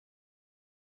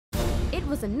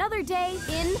was another day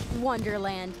in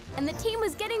Wonderland, and the team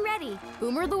was getting ready.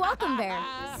 Boomer the welcome bear,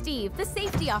 Steve the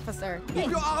safety officer,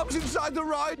 Keep your arms inside the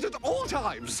ride at all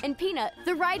times. and Peanut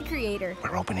the ride creator.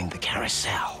 We're opening the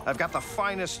carousel. I've got the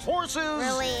finest horses.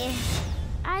 Really?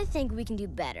 I think we can do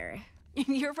better.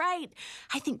 You're right.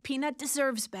 I think Peanut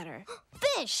deserves better.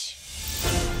 Fish!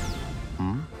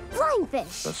 Flying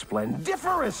fish. A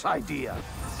splendiferous idea.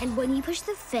 And when you push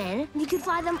the fin, you can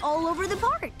fly them all over the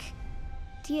park.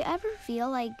 Do you ever feel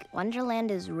like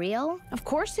Wonderland is real? Of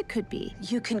course it could be.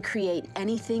 You can create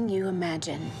anything you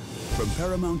imagine. From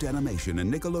Paramount Animation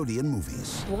and Nickelodeon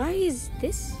Movies. Why is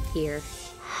this here?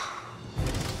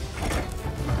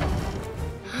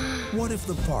 What if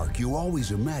the park you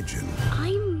always imagined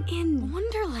I'm in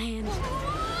Wonderland.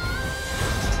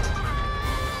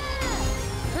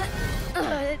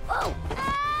 Oh!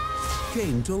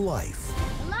 came to life?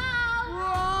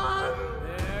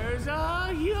 There's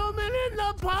a human in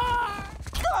the park!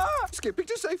 Skipping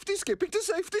to safety,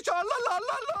 cha la la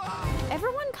la la.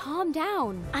 Everyone calm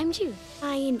down. I'm Jude.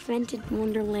 I invented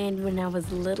Wonderland when I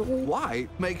was little. Why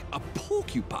make a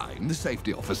porcupine the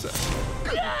safety officer?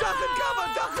 Duck and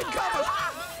cover, duck and cover.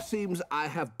 Seems I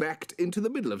have backed into the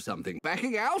middle of something.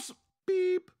 Backing out?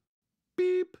 Beep,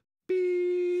 beep,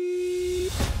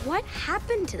 beep. What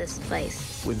happened to this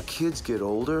place? When kids get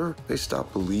older, they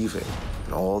stop believing,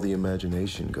 and all the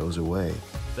imagination goes away.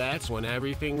 That's when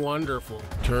everything wonderful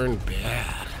turned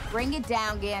bad. Bring it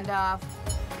down, Gandalf.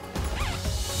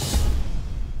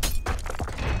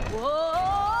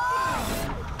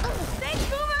 Thanks,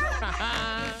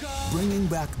 Boomer! Bringing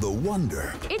back the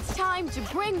wonder It's time to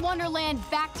bring Wonderland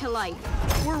back to life.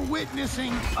 We're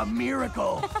witnessing a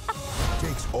miracle.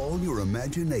 takes all your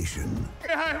imagination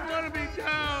I want to be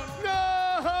down.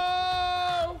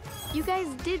 No! You guys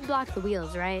did block the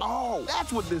wheels, right? Oh,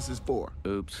 that's what this is for.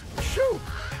 Oops. Shoo!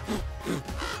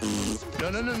 No,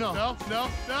 no, no, no. No, no, no, no,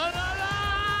 no!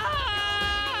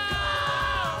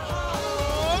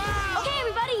 Okay,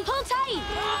 everybody, hold tight.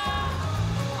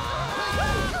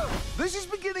 This is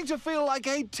beginning to feel like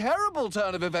a terrible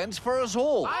turn of events for us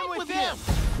all. I'm with him.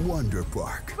 Wonder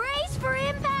Park. Brace for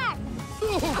impact.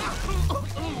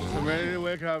 I'm ready to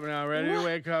wake up now. Ready to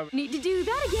wake up. Need to do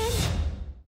that again.